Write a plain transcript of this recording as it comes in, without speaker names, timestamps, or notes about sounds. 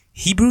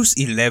Hebrews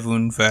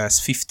 11 verse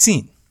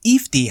 15.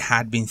 If they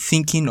had been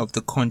thinking of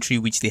the country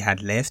which they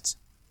had left,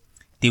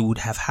 they would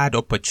have had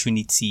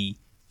opportunity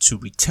to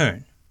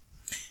return.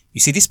 You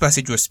see, this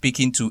passage was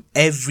speaking to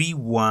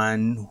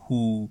everyone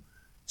who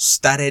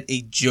started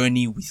a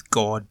journey with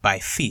God by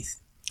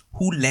faith,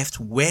 who left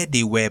where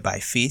they were by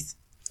faith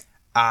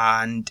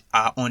and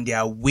are on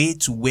their way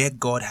to where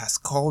God has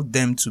called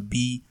them to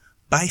be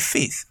by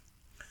faith.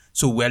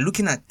 So we're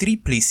looking at three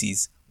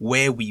places: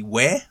 where we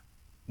were,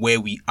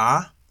 where we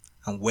are,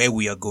 and where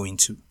we are going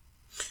to.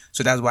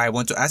 So that's why I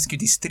want to ask you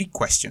these three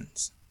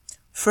questions.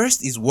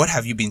 First is, what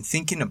have you been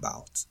thinking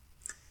about?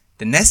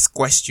 The next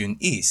question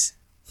is,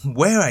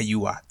 where are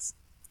you at?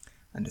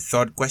 And the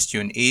third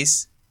question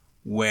is,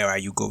 where are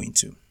you going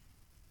to?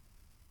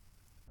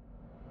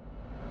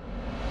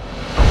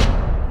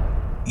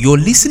 You're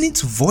listening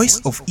to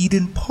Voice of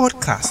Eden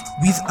podcast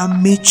with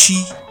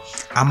Amechi.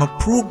 I'm a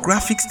pro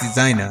graphics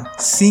designer,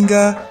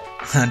 singer,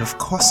 and of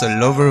course a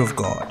lover of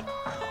God,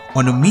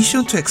 on a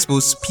mission to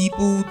expose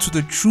people to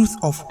the truth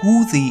of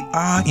who they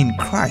are in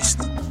Christ,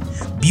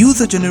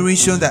 build a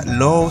generation that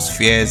loves,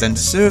 fears, and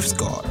serves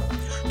God,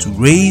 to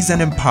raise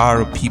and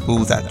empower a people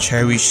that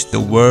cherish the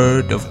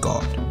Word of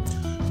God.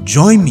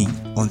 Join me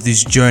on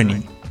this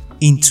journey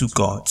into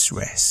God's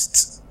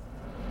rest.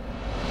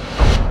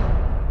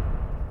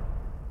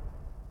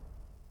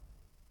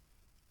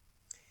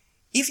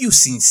 If you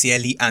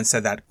sincerely answer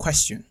that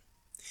question,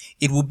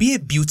 it will be a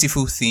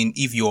beautiful thing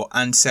if your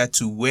answer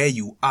to where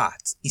you are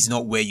is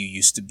not where you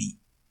used to be.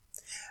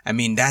 I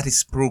mean, that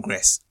is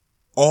progress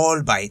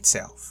all by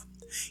itself.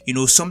 You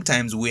know,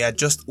 sometimes we are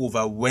just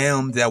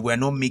overwhelmed that we're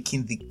not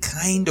making the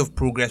kind of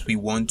progress we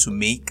want to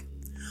make.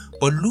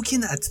 But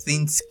looking at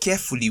things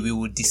carefully, we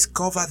will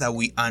discover that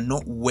we are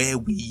not where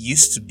we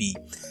used to be.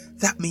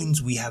 That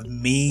means we have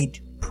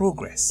made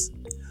progress.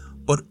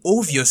 But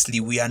obviously,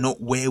 we are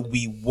not where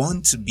we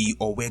want to be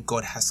or where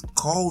God has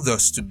called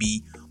us to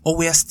be, or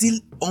we are still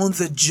on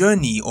the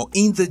journey or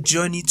in the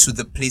journey to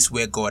the place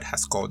where God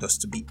has called us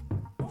to be.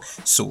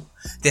 So,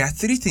 there are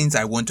three things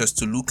I want us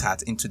to look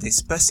at in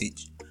today's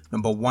passage.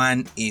 Number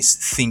one is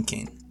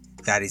thinking.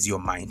 That is your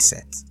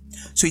mindset.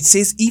 So it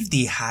says, if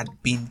they had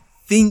been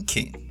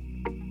thinking.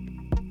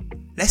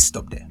 Let's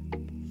stop there.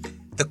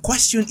 The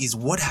question is,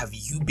 what have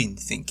you been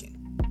thinking?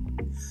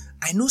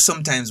 I know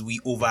sometimes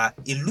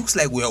it looks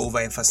like we are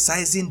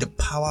overemphasizing the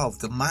power of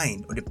the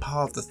mind or the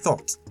power of the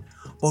thought,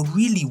 but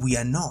really we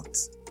are not.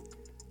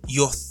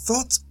 Your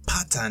thought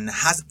pattern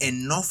has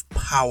enough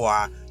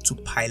power to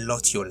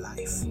pilot your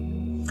life.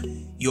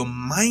 Your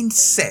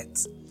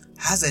mindset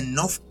has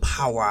enough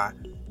power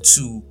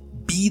to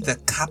be the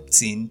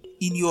captain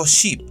in your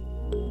ship.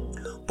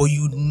 But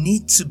you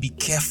need to be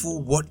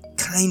careful what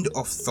kind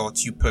of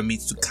thought you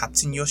permit to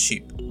captain your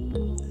ship.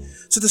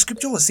 So the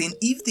scripture was saying,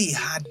 if they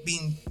had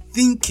been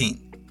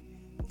thinking,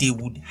 they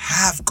would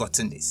have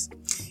gotten this.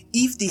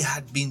 If they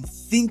had been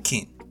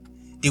thinking,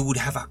 they would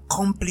have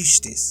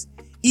accomplished this.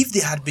 If they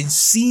had been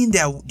seeing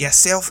their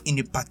self in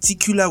a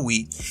particular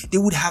way, they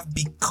would have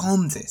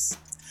become this.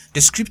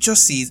 The scripture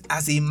says,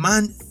 as a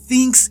man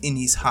thinks in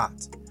his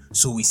heart,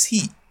 so is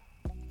he.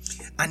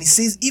 And it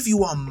says, if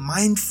you are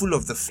mindful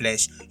of the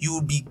flesh, you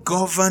will be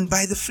governed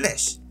by the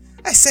flesh.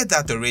 I said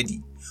that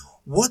already.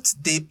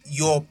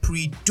 Your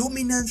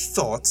predominant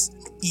thought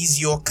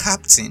is your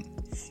captain.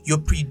 Your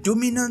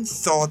predominant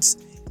thought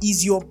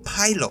is your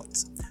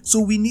pilot. So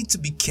we need to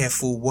be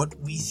careful what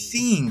we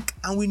think,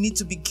 and we need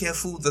to be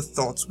careful the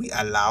thoughts we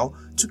allow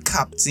to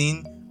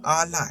captain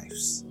our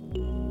lives.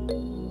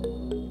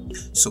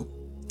 So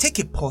take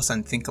a pause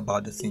and think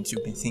about the things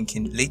you've been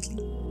thinking lately.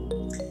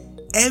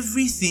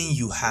 Everything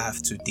you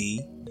have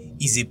today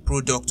is a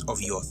product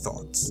of your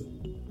thoughts.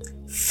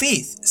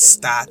 Faith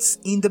starts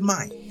in the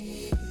mind.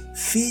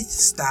 Faith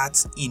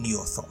starts in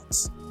your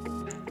thoughts.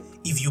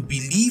 If you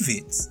believe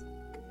it,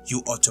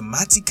 you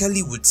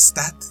automatically would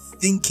start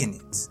thinking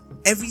it.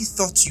 Every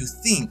thought you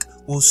think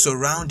will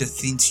surround the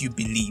things you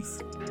believe.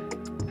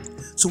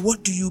 So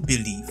what do you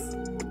believe?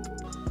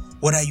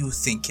 What are you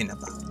thinking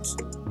about?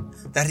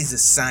 That is a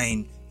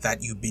sign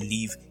that you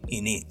believe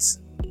in it.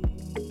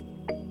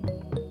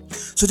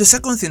 So the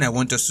second thing I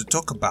want us to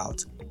talk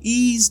about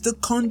is the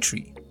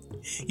country.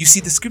 You see,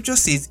 the scripture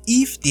says,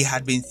 if they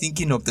had been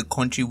thinking of the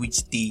country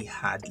which they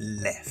had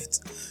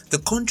left. The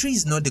country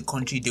is not the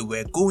country they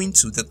were going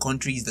to. The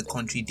country is the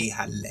country they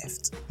had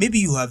left. Maybe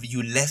you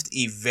left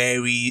a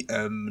very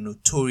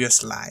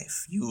notorious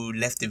life. You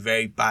left a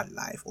very bad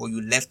life, or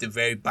you left a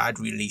very bad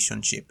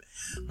relationship.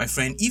 My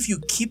friend, if you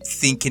keep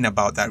thinking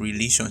about that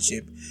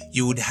relationship,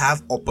 you would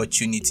have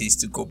opportunities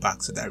to go back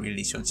to that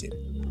relationship.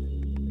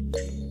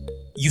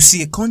 You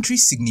see, a country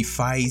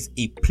signifies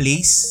a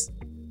place,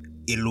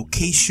 a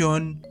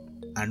location,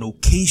 an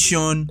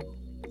occasion,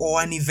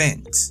 or an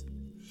event.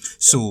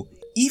 So,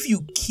 if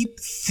you keep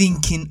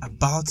thinking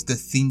about the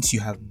things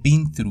you have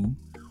been through,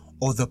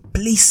 or the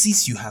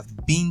places you have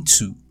been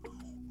to,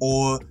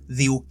 or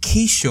the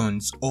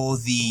occasions, or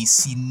the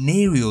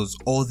scenarios,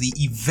 or the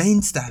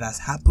events that has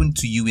happened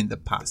to you in the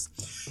past,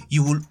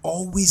 you will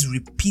always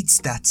repeat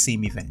that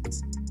same event.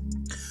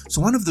 So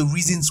one of the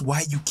reasons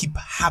why you keep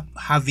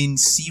having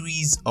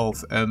series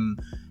of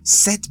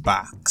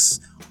setbacks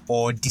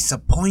or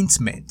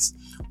disappointments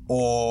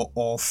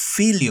or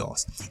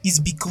failures is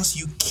because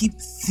you keep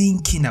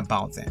thinking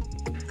about them.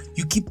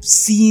 You keep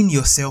seeing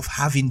yourself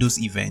having those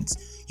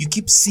events. You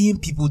keep seeing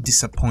people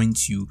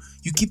disappoint you.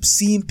 You keep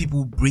seeing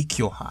people break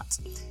your heart.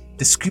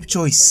 The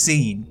scripture is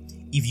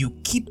saying, if you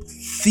keep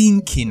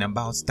thinking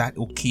about that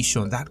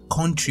occasion, that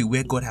country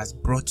where God has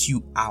brought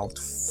you out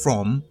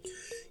from,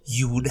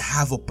 you would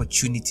have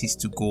opportunities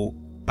to go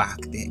back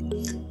there.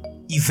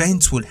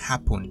 Events will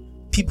happen.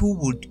 People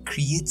would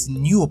create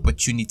new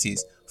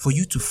opportunities for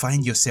you to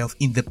find yourself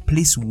in the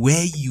place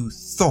where you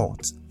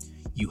thought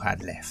you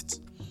had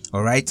left.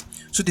 All right.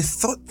 So the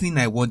third thing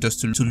I want us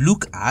to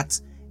look at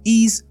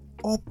is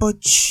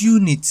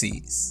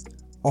opportunities.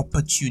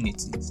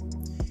 Opportunities.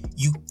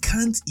 You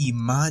can't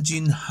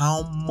imagine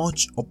how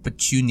much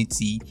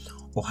opportunity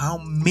or how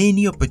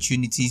many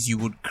opportunities you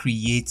would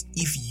create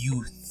if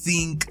you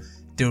think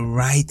the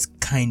right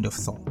kind of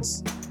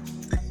thoughts.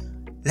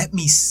 Let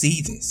me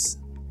say this.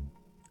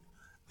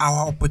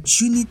 Our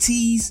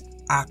opportunities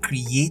are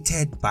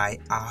created by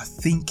our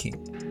thinking.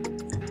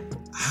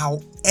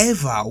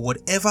 However,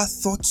 whatever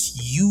thoughts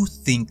you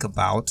think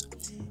about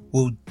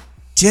will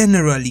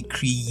generally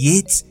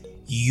create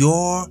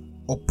your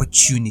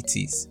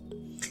opportunities.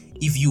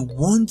 If you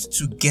want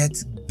to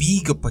get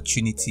big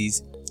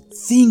opportunities,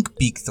 think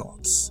big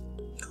thoughts.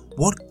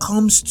 What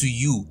comes to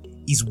you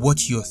is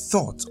what your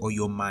thought or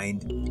your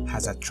mind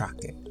has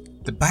attracted.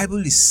 The Bible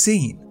is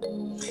saying,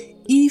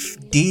 if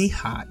they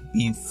had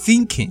been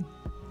thinking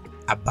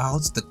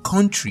about the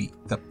country,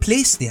 the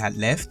place they had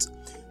left,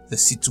 the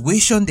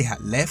situation they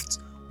had left,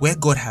 where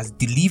God has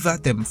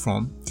delivered them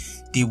from,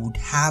 they would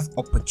have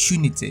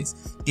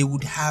opportunities, they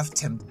would have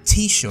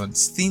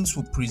temptations, things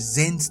will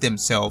present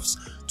themselves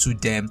to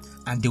them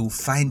and they will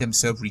find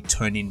themselves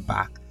returning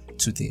back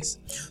to this.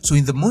 So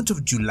in the month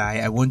of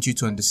July, I want you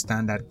to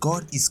understand that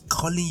God is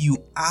calling you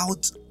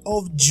out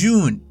of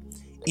June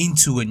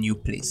into a new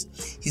place.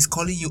 He's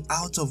calling you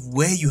out of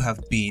where you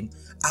have been,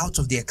 out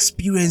of the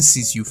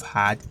experiences you've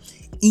had,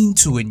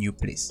 into a new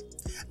place.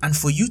 And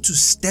for you to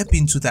step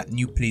into that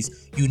new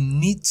place, you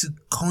need to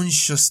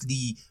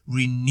consciously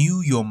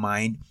renew your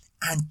mind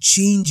and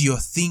change your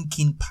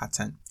thinking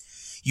pattern.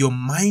 Your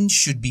mind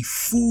should be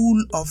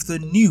full of the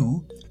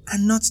new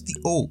and not the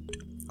old.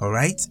 All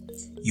right?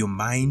 Your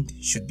mind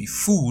should be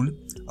full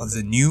of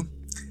the new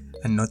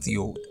and not the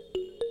old.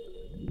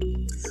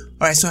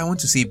 All right, so I want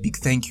to say a big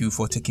thank you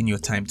for taking your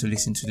time to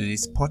listen to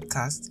this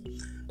podcast.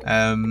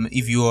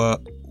 If you are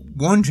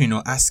wondering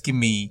or asking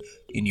me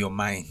in your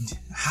mind,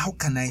 how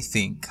can I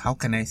think? How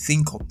can I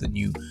think of the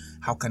new?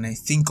 How can I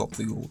think of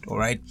the old? All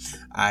right.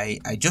 I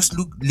just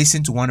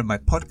listened to one of my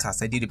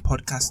podcasts. I did a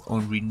podcast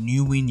on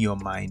renewing your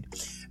mind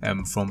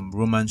from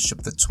Romans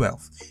chapter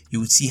 12.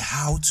 You will see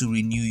how to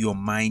renew your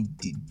mind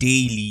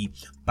daily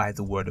by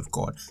the word of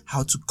God,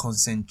 how to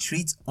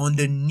concentrate on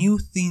the new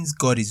things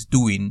God is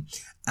doing,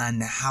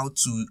 and how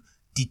to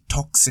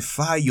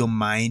detoxify your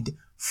mind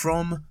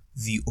from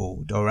the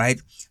old. All right.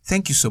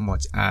 Thank you so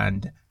much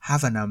and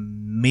have an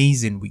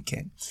amazing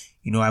weekend.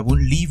 I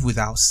won't leave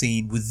without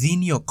saying,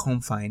 within your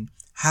confine,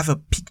 have a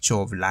picture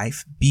of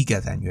life bigger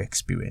than your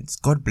experience.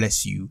 God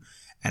bless you,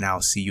 and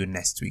I'll see you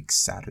next week,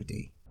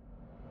 Saturday.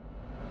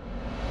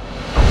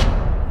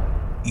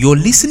 You're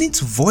listening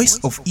to Voice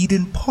of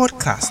Eden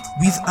podcast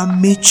with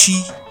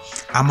Amechi.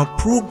 I'm a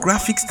pro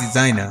graphics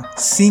designer,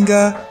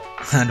 singer,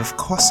 and of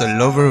course a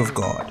lover of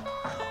God.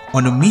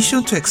 On a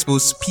mission to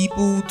expose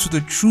people to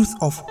the truth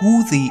of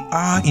who they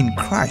are in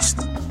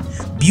Christ,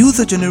 build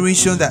a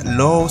generation that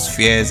loves,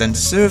 fears, and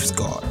serves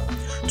God,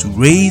 to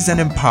raise and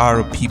empower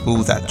a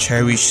people that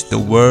cherish the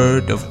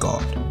Word of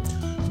God.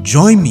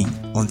 Join me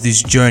on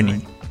this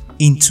journey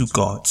into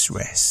God's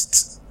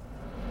rest.